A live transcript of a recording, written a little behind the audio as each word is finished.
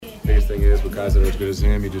thing is with guys that are as good as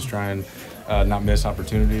him, you just try and not miss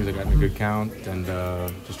opportunities. I got in a good count and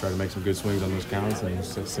just try to make some good swings on those counts and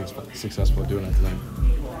successful at doing that tonight.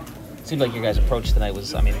 Seemed like your guys' approach tonight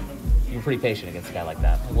was, you were pretty patient against a guy like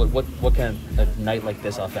that. What can a night like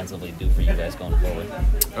this offensively do for you guys going forward?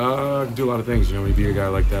 Can do a lot of things. When you beat a guy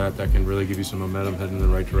like that can really give you some momentum heading in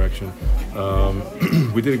the right direction.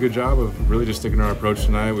 We did a good job of really just sticking to our approach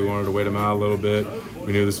tonight. We wanted to wait him out a little bit.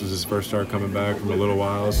 We knew this was his first start coming back from a little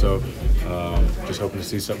while, so just hoping to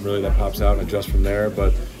see something really that pops out and adjust from there.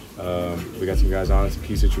 But we got some guys on in some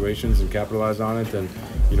key situations and capitalized on it. And,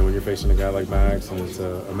 when you're facing a guy like Max and it's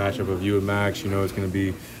a matchup of you and Max, it's going to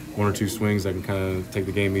be one or two swings that can kind of take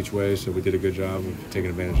the game each way. So we did a good job of taking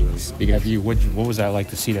advantage of this. Speaking of you, what was that like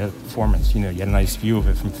to see that performance? You had a nice view of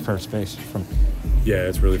it from first base. Yeah,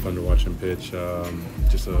 it's really fun to watch him pitch.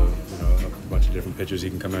 Just a bunch of different pitches he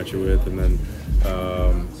can come at you with, and then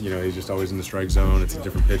he's just always in the strike zone. It's a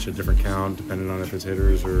different pitch, a different count, depending on if it's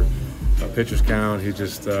hitters or a pitcher's count. He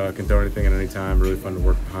just can throw anything at any time. Really fun to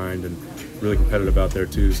work behind, and really competitive out there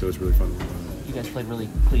too. So it's really fun to work behind. You guys played really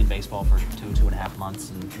clean baseball for 2.5 months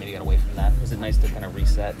and maybe got away from that. Was it nice to kind of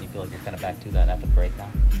reset and you feel like you're kind of back to that after the break now?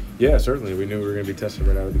 Yeah, certainly. We knew we were going to be tested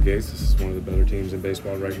right out of the gates. This is one of the better teams in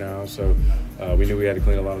baseball right now. So we knew we had to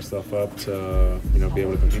clean a lot of stuff up to be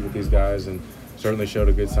able to compete with these guys, and certainly showed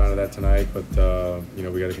a good sign of that tonight. But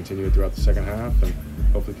we got to continue it throughout the second half and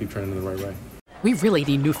hopefully keep trending in the right way. We really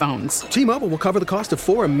need new phones. T-Mobile will cover the cost of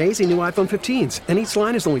 4 amazing new iPhone 15s, and each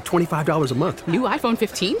line is only $25 a month. New iPhone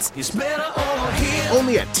 15s? It's better over here.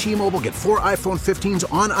 Only at T-Mobile, get 4 iPhone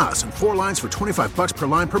 15s on us and 4 lines for $25 per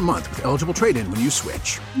line per month with eligible trade-in when you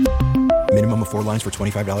switch. Minimum of 4 lines for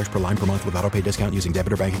 $25 per line per month with autopay discount using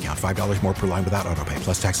debit or bank account. $5 more per line without autopay,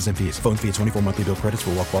 plus taxes and fees. Phone fee at 24 monthly bill credits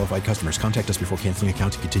for well-qualified customers. Contact us before canceling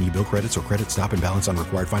account to continue bill credits or credit stop and balance on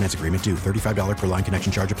required finance agreement due. $35 per line connection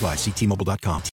charge applies. See T-Mobile.com.